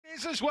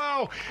As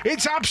well,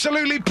 it's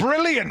absolutely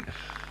brilliant.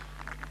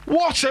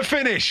 What a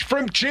finish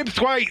from Jim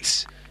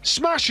Thwaites.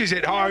 Smashes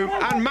it home,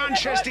 and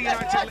Manchester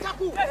United.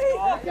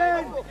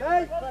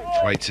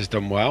 Thwaites has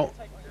done well.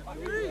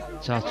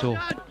 Tato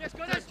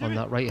on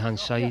that right hand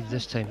side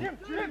this time.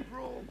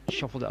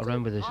 Shuffled it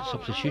around with his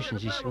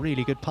substitutions. He's a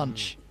really good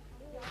punch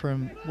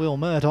from Will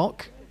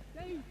Murdoch.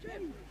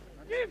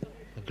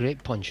 A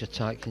great punch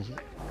attack. He's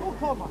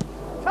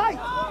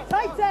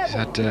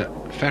had a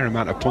fair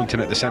amount of pointing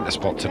at the centre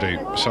spot to do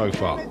so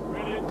far.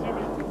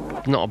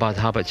 Not a bad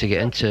habit to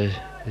get into.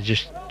 They're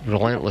just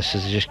relentless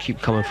as they just keep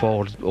coming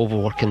forward,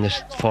 overworking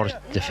this Forest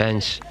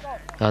defence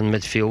and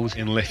midfield.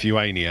 In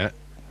Lithuania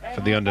for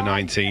the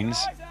under-19s.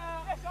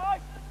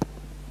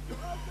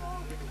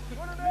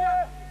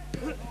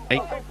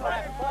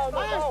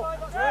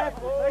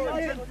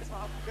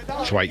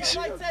 Thwaites.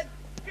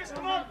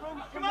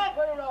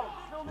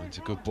 It's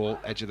a good ball,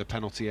 edge of the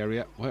penalty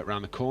area, work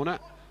round the corner.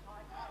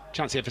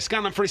 Chance here for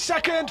Scanlon for his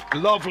second.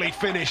 Lovely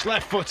finish,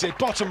 left-footed,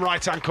 bottom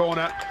right-hand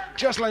corner.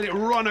 Just let it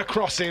run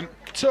across him.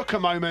 Took a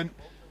moment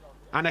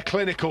and a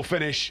clinical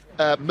finish.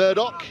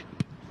 Murdoch,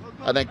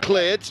 and then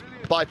cleared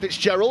by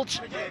Fitzgerald.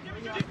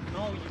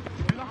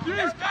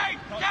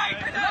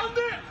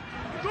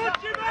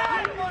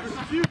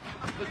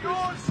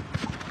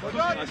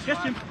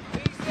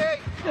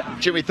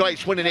 Jimmy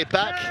Thwaites winning it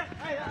back,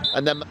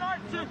 and then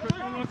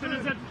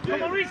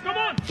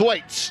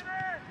Thwaites.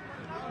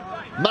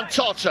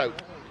 Mantato,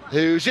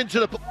 who's into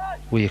the...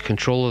 With your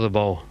control of the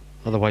ball,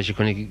 otherwise you're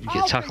going to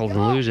get tackled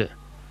and lose it.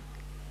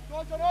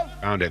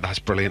 Found it, that's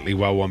brilliantly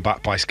well won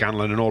back by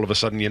Scanlon, and all of a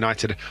sudden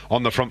United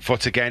on the front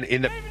foot again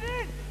in the...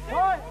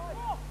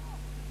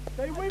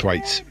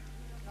 Thwaites.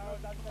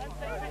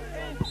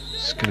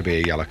 It's going to be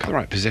a yellow card.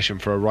 Right position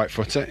for a right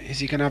footer. Is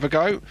he going to have a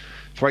go?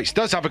 Thwaites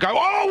does have a go.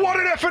 Oh, what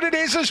an effort it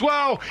is as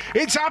well.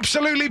 It's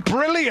absolutely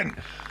brilliant.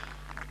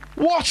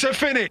 What a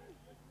finish.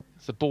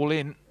 It's the ball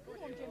in.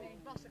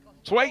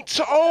 Thwaites,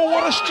 oh,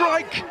 what a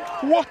strike!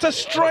 What a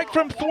strike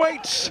from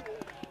Thwaites!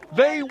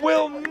 They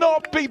will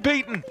not be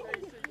beaten.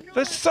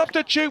 The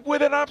substitute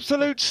with an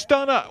absolute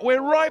stunner.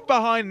 We're right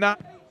behind that.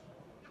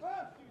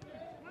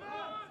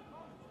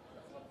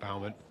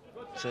 Bauman.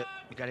 To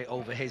get it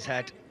over his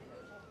head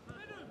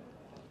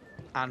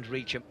and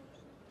reach him.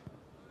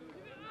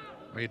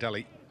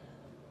 Riadelli.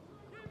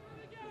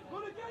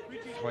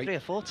 3 or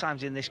 4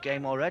 times in this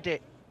game already.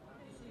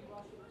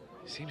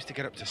 Seems to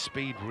get up to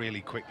speed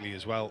really quickly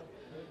as well.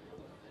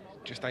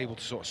 Just able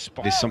to sort of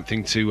spot. There's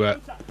something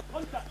to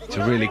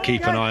really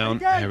keep an eye on.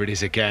 There it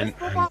is again.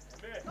 And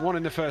one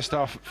in the first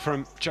half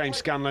from James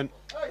Scanlon,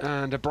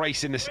 and a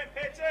brace in this.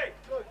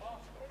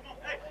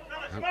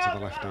 Out to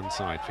the left-hand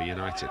side for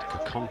United.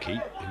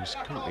 Kokonki, who's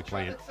currently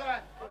playing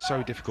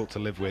so difficult to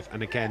live with,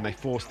 and again they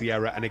force the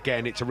error, and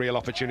again it's a real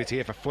opportunity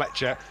here for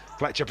Fletcher.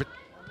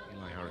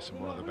 Eli Harrison,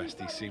 one of the best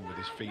he's seen with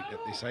his feet at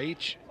this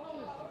age.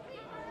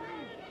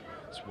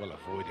 It's well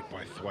avoided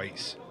by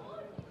Thwaites.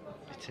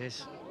 It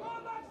is.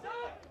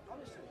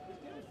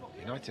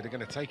 United are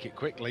going to take it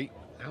quickly,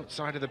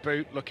 outside of the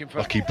boot, looking for...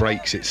 Lucky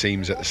breaks, it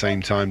seems, at the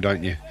same time,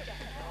 don't you?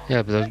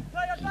 Yeah, but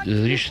the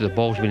use of the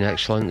ball's been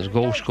excellent. His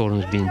goal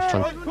scoring has been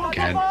fun.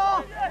 Again.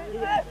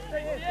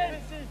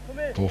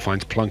 Ball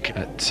finds Plunk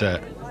at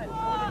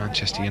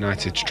Manchester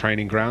United's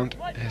training ground.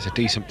 There's a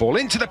decent ball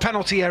into the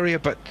penalty area,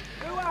 but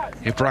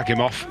he'll brag him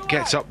off.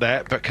 Gets up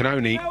there, but can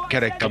only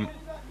get a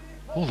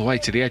all the way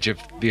to the edge of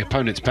the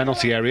opponent's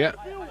penalty area.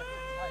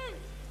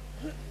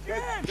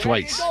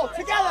 Thwaites.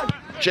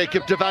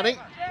 Jacob Devaney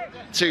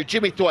to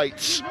Jimmy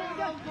Thwaites.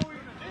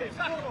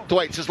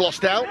 Thwaites has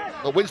lost out,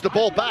 but wins the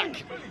ball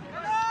back.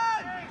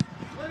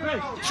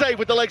 Save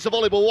with the legs of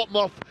Oliver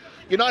Watmoth.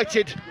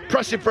 United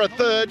pressing for a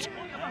third.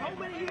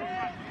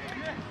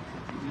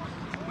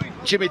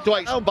 Jimmy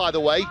Thwaites down, by the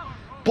way.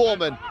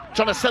 Borman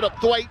trying to set up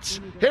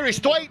Thwaites. Here is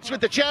Thwaites with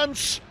the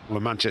chance.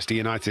 Well, Manchester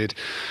United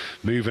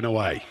moving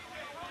away.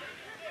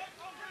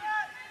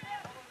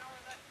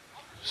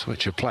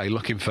 Switch of play,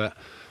 looking for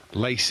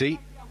Lacey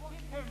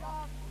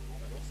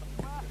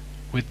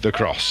with the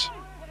cross.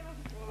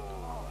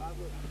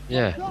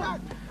 Yeah.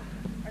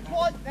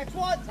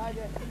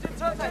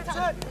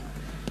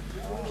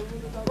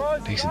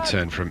 Decent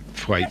turn from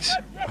Thwaites.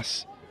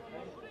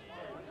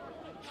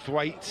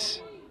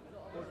 Thwaites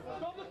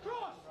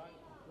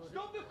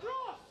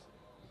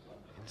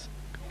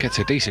gets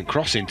a decent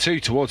cross in too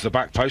towards the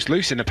back post.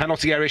 Loose in the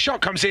penalty area. Shot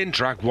comes in,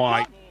 dragged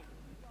wide.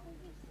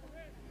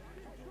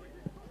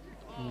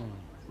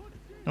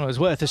 Well, it was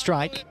worth a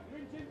strike.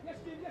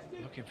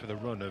 Looking for the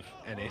run of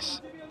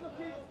Ennis.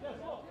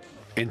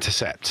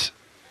 Intercept.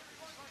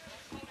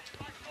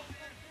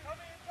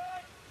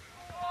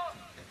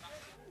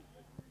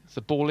 It's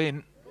the ball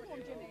in.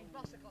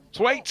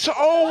 Thwaites,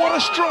 oh, what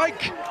a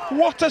strike!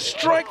 What a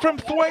strike from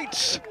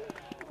Thwaites!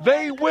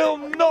 They will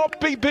not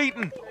be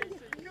beaten.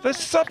 The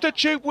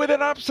substitute with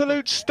an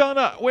absolute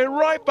stunner. We're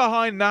right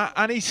behind that,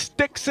 and he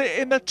sticks it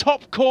in the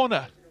top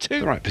corner.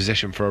 The right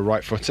position for a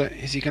right footer.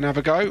 Is he going to have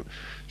a go?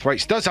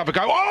 Thwaites does have a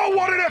go. Oh,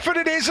 what an effort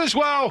it is as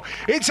well.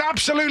 It's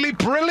absolutely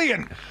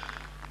brilliant.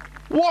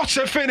 What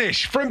a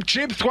finish from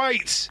Jim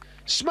Thwaites.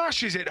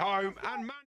 Smashes it home and